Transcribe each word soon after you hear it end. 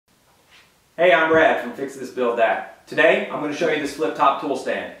Hey, I'm Brad from Fix This Build That. Today I'm going to show you this flip top tool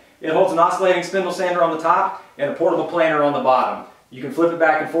stand. It holds an oscillating spindle sander on the top and a portable planer on the bottom. You can flip it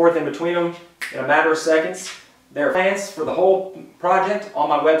back and forth in between them in a matter of seconds. There are plans for the whole project on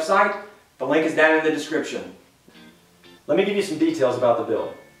my website. The link is down in the description. Let me give you some details about the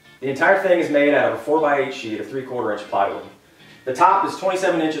build. The entire thing is made out of a 4x8 sheet of 3/4 inch plywood. The top is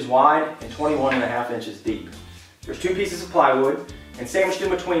 27 inches wide and 21.5 inches deep. There's 2 pieces of plywood, and sandwiched in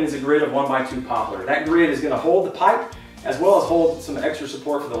between is a grid of 1x2 poplar. That grid is going to hold the pipe as well as hold some extra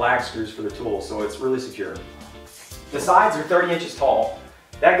support for the lag screws for the tool, so it's really secure. The sides are 30 inches tall.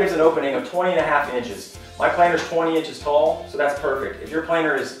 That gives an opening of 20.5 inches. My planer is 20 inches tall, so that's perfect. If your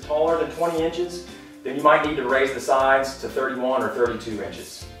planer is taller than 20 inches, then you might need to raise the sides to 31 or 32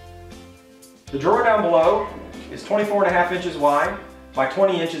 inches. The drawer down below is 24.5 inches wide by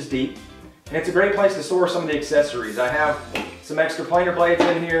 20 inches deep, and it's a great place to store some of the accessories. I have some extra planer blades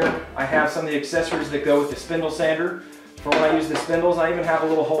in here. I have some of the accessories that go with the spindle sander for when I use the spindles. I even have a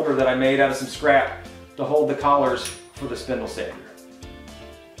little holder that I made out of some scrap to hold the collars for the spindle sander.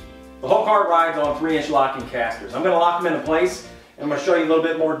 The whole cart rides on 3-inch locking casters. I'm going to lock them into place, and I'm going to show you a little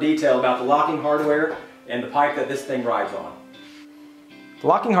bit more detail about the locking hardware and the pipe that this thing rides on. The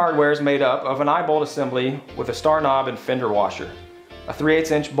locking hardware is made up of an eye bolt assembly with a star knob and fender washer. A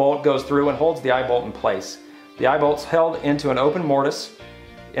 3/8 inch bolt goes through and holds the eye bolt in place. The eye bolt's held into an open mortise,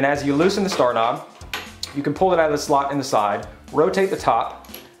 and as you loosen the star knob, you can pull it out of the slot in the side, rotate the top,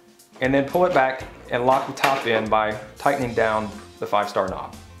 and then pull it back and lock the top in by tightening down the 5-star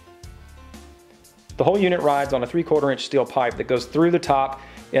knob. The whole unit rides on a 3/4 inch steel pipe that goes through the top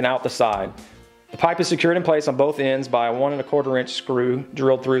and out the side. The pipe is secured in place on both ends by a 1¼ inch screw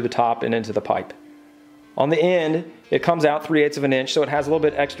drilled through the top and into the pipe. On the end, it comes out 3/8 of an inch, so it has a little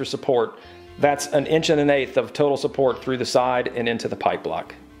bit extra support. That's 1 1/8 inches of total support through the side and into the pipe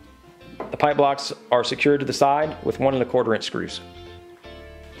block. The pipe blocks are secured to the side with 1¼ inch screws.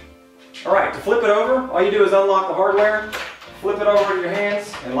 Alright, to flip it over, all you do is unlock the hardware, flip it over in your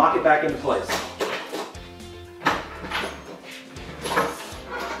hands, and lock it back into place.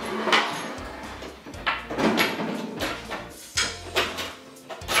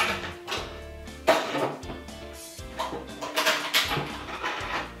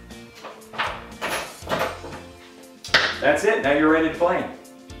 That's it, now you're ready to plane.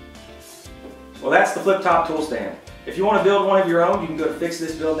 Well, that's the flip top tool stand. If you want to build one of your own, you can go to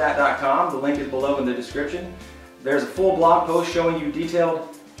fixthisbuildthat.com. The link is below in the description. There's a full blog post showing you detailed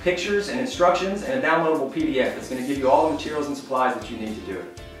pictures and instructions and a downloadable PDF that's going to give you all the materials and supplies that you need to do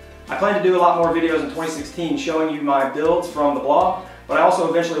it. I plan to do a lot more videos in 2016 showing you my builds from the blog, but I also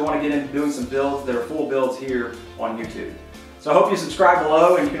eventually want to get into doing some builds that are full builds here on YouTube. So I hope you subscribe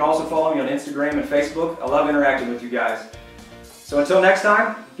below, and you can also follow me on Instagram and Facebook. I love interacting with you guys. So until next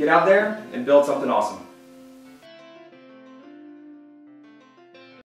time, get out there and build something awesome.